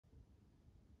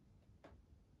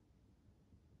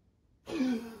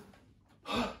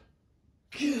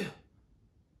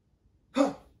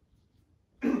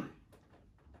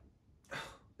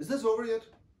Is this over yet?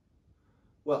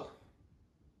 Well,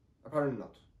 apparently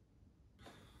not.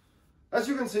 As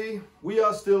you can see, we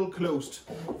are still closed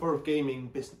for gaming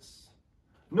business.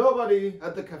 Nobody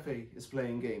at the cafe is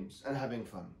playing games and having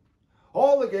fun.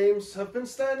 All the games have been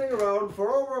standing around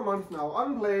for over a month now,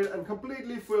 unplayed and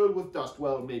completely filled with dust.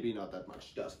 Well, maybe not that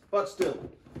much dust, but still.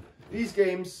 These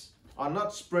games are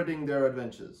not spreading their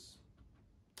adventures.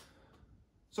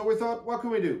 So we thought, what can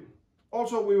we do?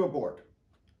 Also, we were bored.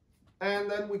 And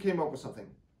then we came up with something.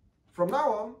 From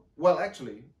now on, well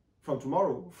actually, from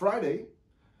tomorrow, Friday,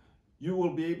 you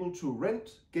will be able to rent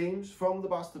games from the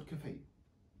Bastard Cafe.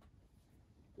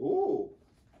 Oh,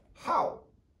 how,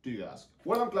 do you ask?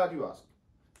 Well, I'm glad you asked.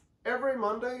 Every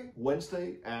Monday,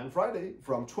 Wednesday and Friday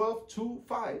from 12 to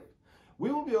 5,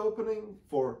 we will be opening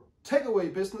for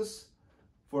takeaway business,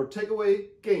 for takeaway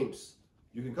games.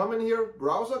 You can come in here,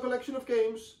 browse our collection of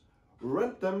games,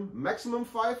 rent them, maximum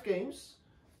 5 games.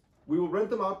 We will rent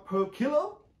them out per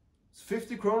kilo. It's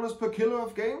 50 kroner per kilo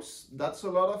of games. That's a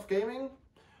lot of gaming.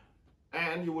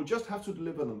 And you will just have to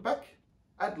deliver them back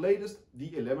at latest the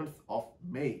 11th of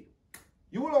May.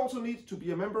 You will also need to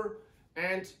be a member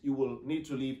and you will need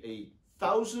to leave a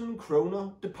 1,000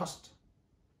 kroner deposit.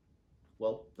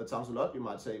 Well, that sounds a lot. You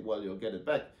might say, well, you'll get it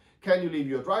back. Can you leave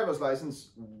your driver's license?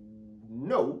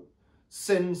 No,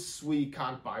 since we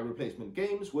can't buy replacement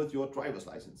games with your driver's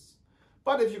license.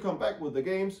 But if you come back with the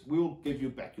games, we'll give you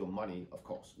back your money, of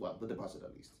course. Well, the deposit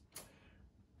at least.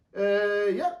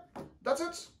 Yeah, that's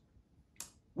it.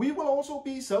 We will also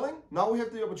be selling, now we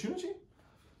have the opportunity,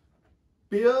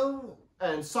 beer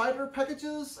and cider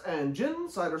packages and gin.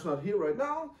 Cider's not here right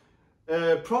now.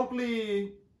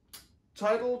 Promptly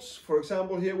titled, for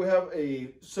example, here we have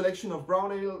a selection of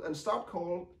brown ale and stout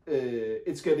called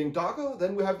It's Getting Darker.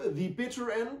 Then we have the bitter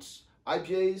end,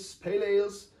 IPAs, pale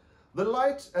ales. The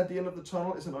light at the end of the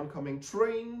tunnel is an oncoming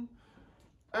train.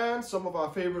 And some of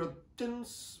our favorite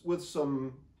gins with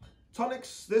some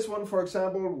tonics. This one, for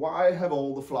example, Why Have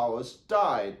All the Flowers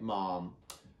Died, Mom?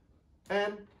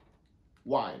 And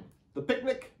wine, the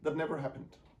picnic that never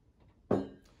happened.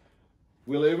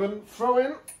 We'll even throw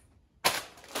in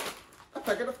a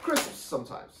packet of crisps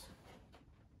sometimes.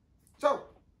 So,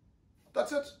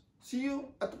 that's it. See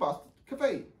you at the Bastard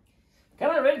Cafe. Can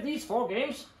I rent these 4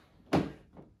 games?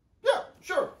 Yeah,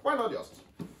 sure. Why not just?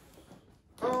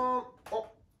 Oh,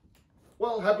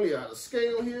 well, happily I had a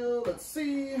scale here. Let's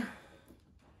see.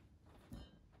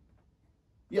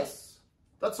 Yes,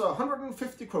 that's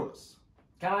 150 kroners.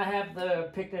 Can I have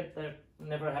the picnic that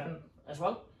never happened as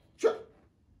well? Sure.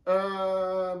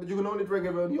 But you can only drink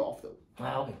it when you're off though.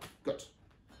 Ah, okay. Good.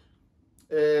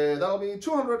 That'll be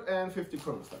 250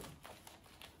 kroners then.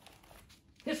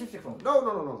 Here's 50 kroner.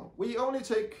 No. We only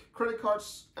take credit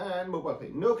cards and mobile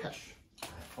pay, no cash.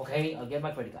 Okay, I'll get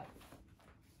my credit card.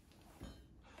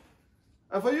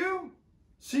 And for you,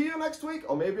 see you next week,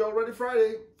 or maybe already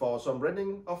Friday, for some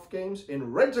renting of games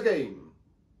in Rent a Game.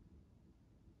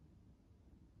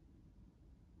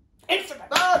 Instagram!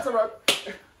 That's alright.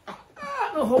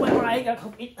 Nu håber jeg bare ikke, at jeg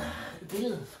kom ind i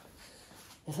billedet.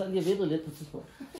 Jeg sad lige og vippede lidt på et tidspunkt.